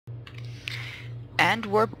And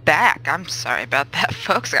we're back. I'm sorry about that,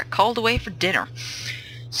 folks. I got called away for dinner.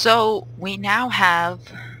 So, we now have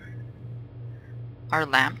our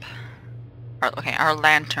lamp. Our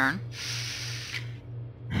lantern.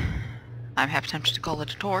 I'm half tempted to call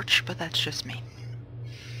it a torch, but that's just me.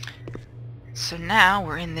 So now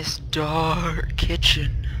we're in this dark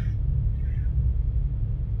kitchen.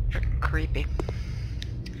 Freaking creepy.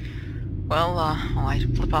 Well, I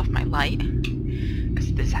flip off my light,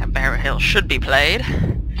 because this is how Barrow should be played.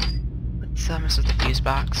 Let's mess with the fuse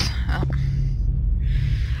box. Oh.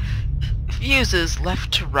 Fuses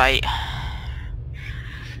left to right.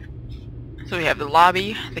 So we have the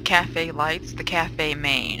lobby, the cafe lights, the cafe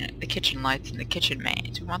main, the kitchen lights, and the kitchen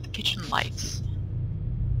mains. We want the kitchen lights.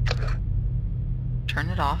 Turn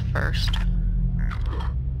it off first.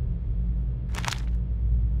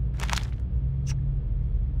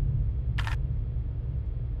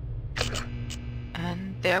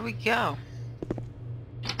 And there we go.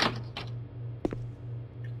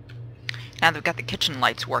 Now they've got the kitchen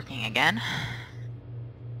lights working again.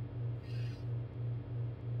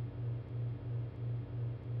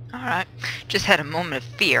 Alright, just had a moment of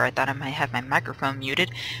fear. I thought I might have my microphone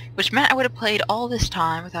muted, which meant I would have played all this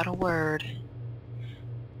time without a word.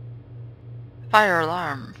 Fire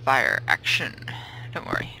alarm, fire action. Don't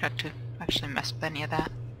worry, you don't have to actually mess with any of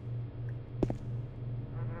that.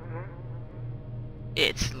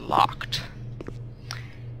 It's locked.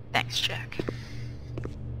 Thanks, Jack.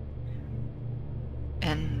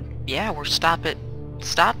 And yeah, we're stopped at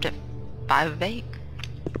 5 of 8.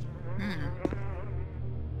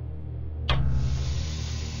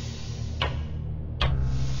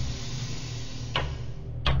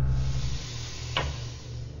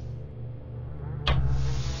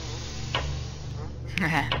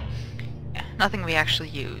 Yeah, nothing we actually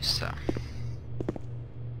use, so.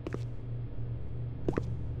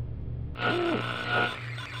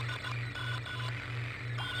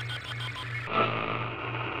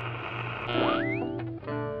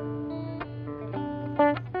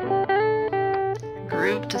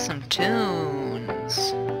 Groove to some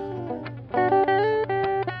tunes.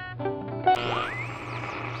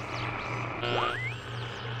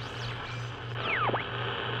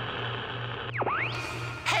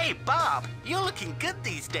 Hey, Bob, you're looking good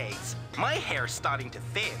these days. My hair's starting to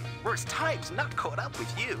thin, whereas time's not caught up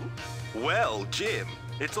with you. Well, Jim,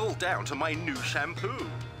 it's all down to my new shampoo.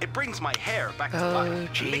 It brings my hair back to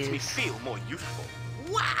life and makes me feel more youthful.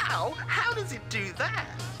 Wow, how does it do that?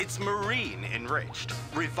 It's marine enriched,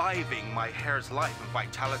 reviving my hair's life and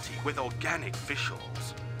vitality with organic fish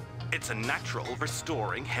oils. It's a natural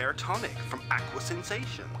restoring hair tonic from Aqua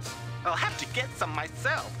Sensations. I'll have to get some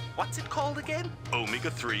myself. What's it called again?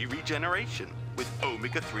 Omega-3 Regeneration. With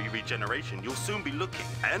Omega-3 Regeneration, you'll soon be looking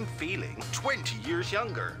and feeling 20 years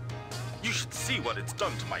younger. You should see what it's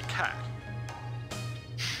done to my cat.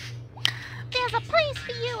 There's a place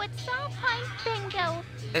for you at Saltpine Bingo.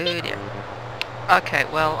 Oh dear. Okay,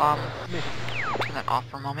 well, turn that off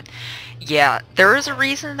for a moment. Yeah, there is a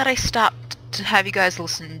reason that I stopped to have you guys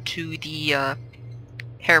listen to the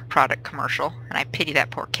hair product commercial, and I pity that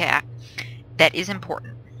poor cat. That is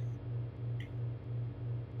important.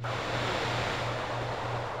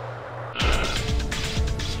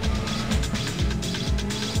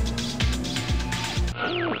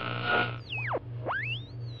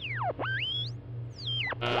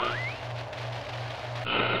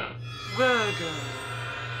 Virgo,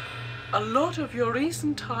 a lot of your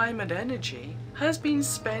recent time and energy has been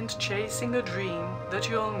spent chasing a dream that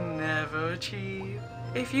you'll never achieve.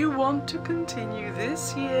 If you want to continue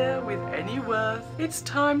this year with any worth, it's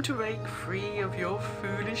time to break free of your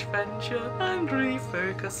foolish venture and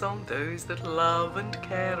refocus on those that love and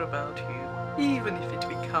care about you, even if it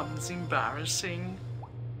becomes embarrassing.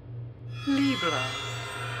 Libra.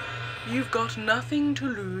 You've got nothing to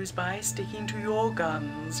lose by sticking to your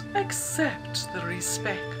guns, except the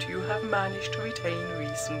respect you have managed to retain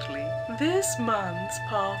recently. This month's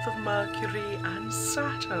path of Mercury and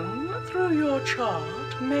Saturn through your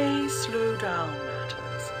chart may slow down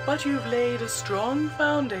matters, but you've laid a strong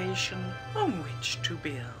foundation on which to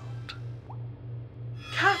build.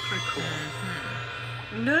 Capricorn.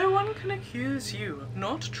 No one can accuse you of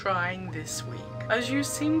not trying this week, as you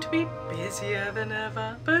seem to be busier than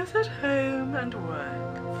ever, both at home and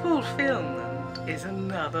work. Fulfillment is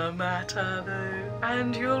another matter, though,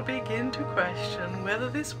 and you'll begin to question whether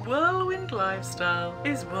this whirlwind lifestyle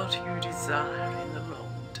is what you desire in the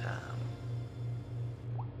long term.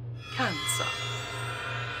 Cancer.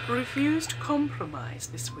 Refuse to compromise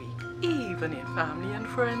this week, even if family and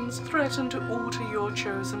friends threaten to alter your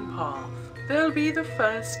chosen path. They'll be the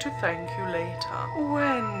first to thank you later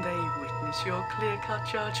when they witness promise your clear-cut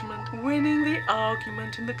judgment, winning the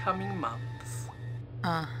argument in the coming months.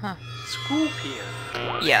 Uh-huh. Scorpio.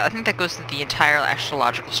 Yeah, I think that goes to the entire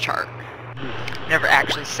astrological chart. Never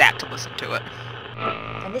actually sat to listen to it.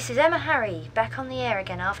 And this is Emma Harry, back on the air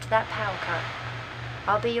again after that power cut.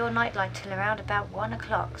 I'll be your nightlight till around about 1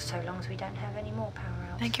 o'clock, so long as we don't have any more power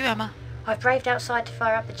outs. Thank you, Emma. I've braved outside to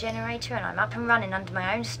fire up the generator and I'm up and running under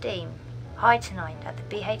my own steam. High tonight at the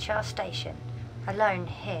BHR station, alone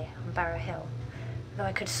here on Barrow Hill. Though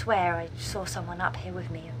I could swear I saw someone up here with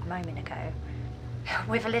me a moment ago.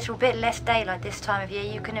 With a little bit less daylight this time of year,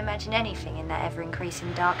 you can imagine anything in that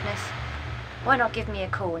ever-increasing darkness. Why not give me a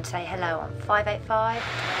call and say hello on 585?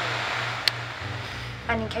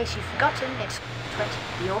 And in case you've forgotten, it's 20,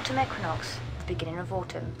 the autumn equinox, the beginning of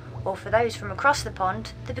autumn, or for those from across the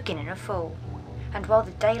pond, the beginning of fall. And while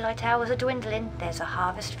the daylight hours are dwindling, there's a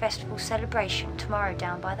harvest festival celebration tomorrow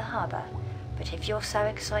down by the harbour. But if you're so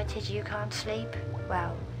excited you can't sleep,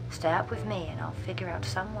 well, stay up with me and I'll figure out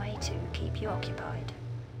some way to keep you occupied.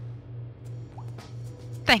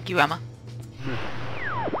 Thank you, Emma.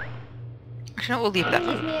 Actually, no, we'll leave that.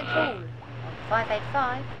 Give me a call on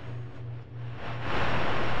 585.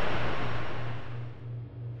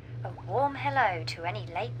 A warm hello to any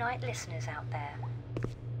late night listeners out there.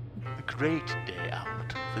 A great day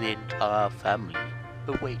out for the entire family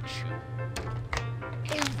awaits you.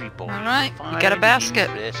 Everybody All right, find you got a basket.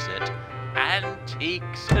 interest at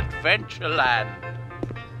Antiques Adventureland.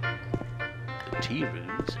 The tea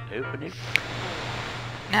room's opening.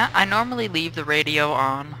 Now, I normally leave the radio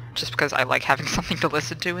on just because I like having something to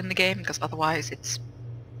listen to in the game, because otherwise it's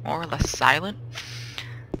more or less silent.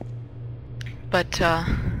 But,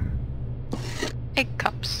 egg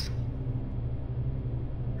cups.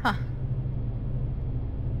 Huh.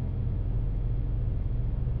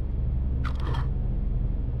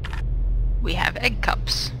 We have egg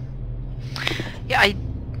cups. Yeah,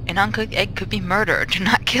 an uncooked egg could be murder. Do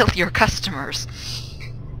not kill your customers.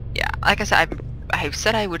 Yeah, like I said, I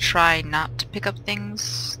said I would try not to pick up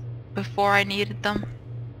things before I needed them.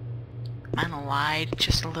 I kinda lied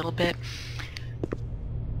just a little bit.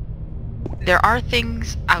 There are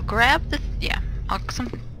things I'll grab. There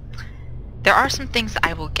are some things that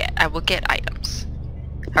I will get. I will get items.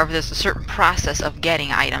 However, there's a certain process of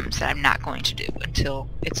getting items that I'm not going to do until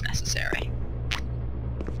it's necessary.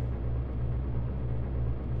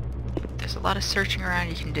 There's a lot of searching around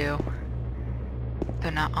you can do,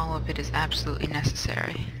 though not all of it is absolutely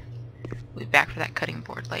necessary. We'll be back for that cutting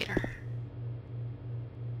board later.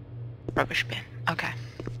 Rubbish bin. Okay.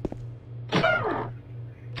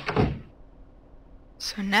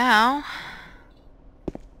 So now,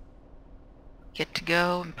 get to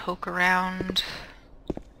go and poke around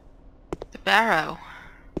the Barrow.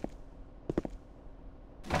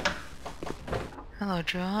 Hello,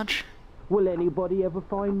 George. Will anybody ever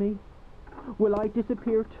find me? Will I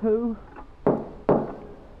disappear too?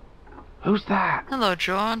 Who's that? Hello,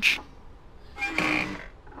 George.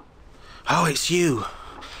 Oh, it's you.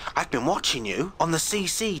 I've been watching you on the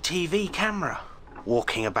CCTV camera.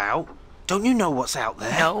 Walking about. Don't you know what's out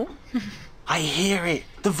there? No. I hear it.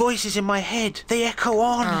 The voices in my head. They echo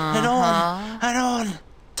on and on and on.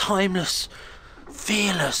 Timeless.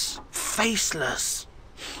 Fearless. Faceless.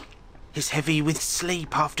 It's heavy with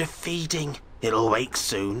sleep after feeding. It'll wake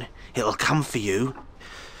soon. It'll come for you.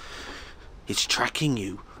 It's tracking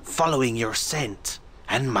you. Following your scent.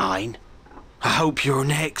 And mine. I hope you're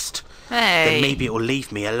next. Hey. Then maybe it'll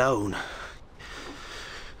leave me alone.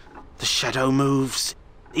 The shadow moves.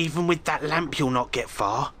 Even with that lamp you'll not get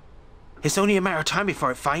far. It's only a matter of time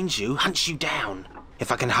before it finds you, hunts you down.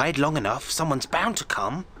 If I can hide long enough, someone's bound to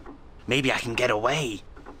come. Maybe I can get away.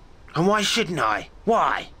 And why shouldn't I?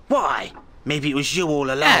 Why? Why? Maybe it was you all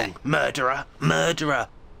along. Murderer. Murderer.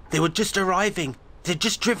 They were just arriving. They'd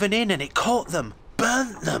just driven in and it caught them.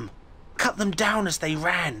 Burnt them. Cut them down as they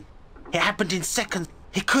ran. It happened in seconds.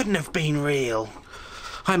 It couldn't have been real.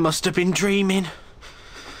 I must have been dreaming.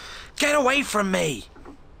 Get away from me!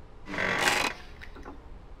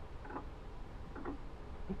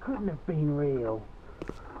 It couldn't have been real.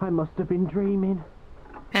 I must have been dreaming.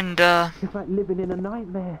 And, It's like living in a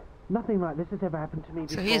nightmare. Nothing like this has ever happened to me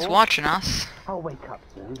before. so he's watching us. I'll wake up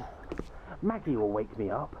soon. Maggie will wake me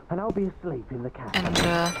up, and I'll be asleep in the cabin.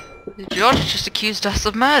 And, George just accused us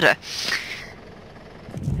of murder.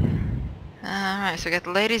 Alright, so we got the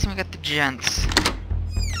ladies and we got the gents.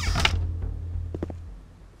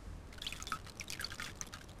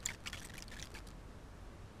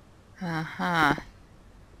 Uh-huh.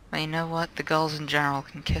 Well, you know what? The gulls in general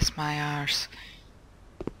can kiss my arse.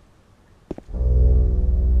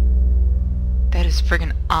 That is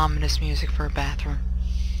friggin' ominous music for a bathroom.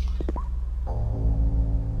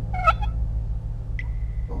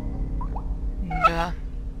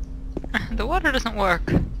 water doesn't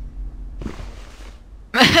work.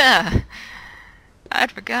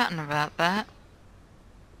 I'd forgotten about that.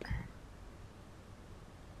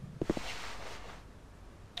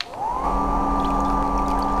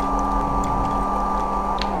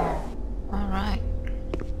 Alright.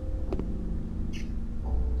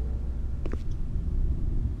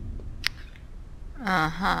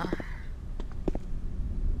 Uh-huh.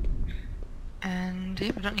 And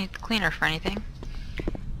yeah, we don't need the cleaner for anything.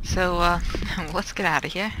 So, let's get out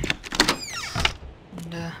of here.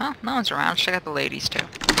 And, huh, no one's around. Check out the ladies, too.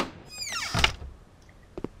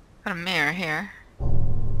 Got a mirror here.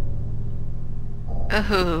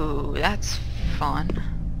 Oh, that's fun.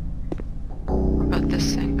 What about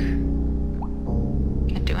this sink?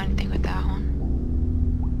 Can't do anything with that one.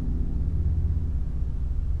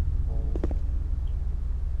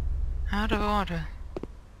 Out of order.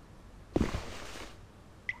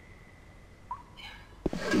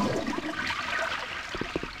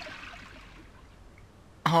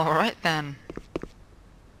 Alright then.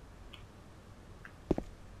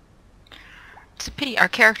 It's a pity our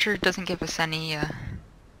character doesn't give us any,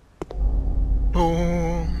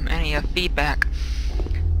 feedback.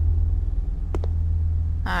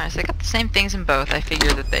 Alright, so I got the same things in both. I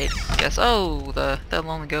figured that they'd guess, oh, they'll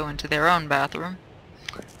only go into their own bathroom.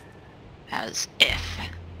 As if.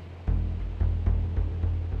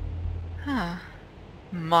 Huh.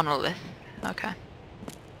 Monolith. Okay.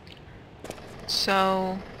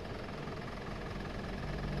 So...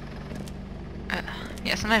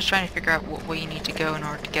 yeah, sometimes trying to figure out what way you need to go in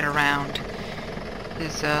order to get around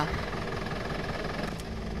is,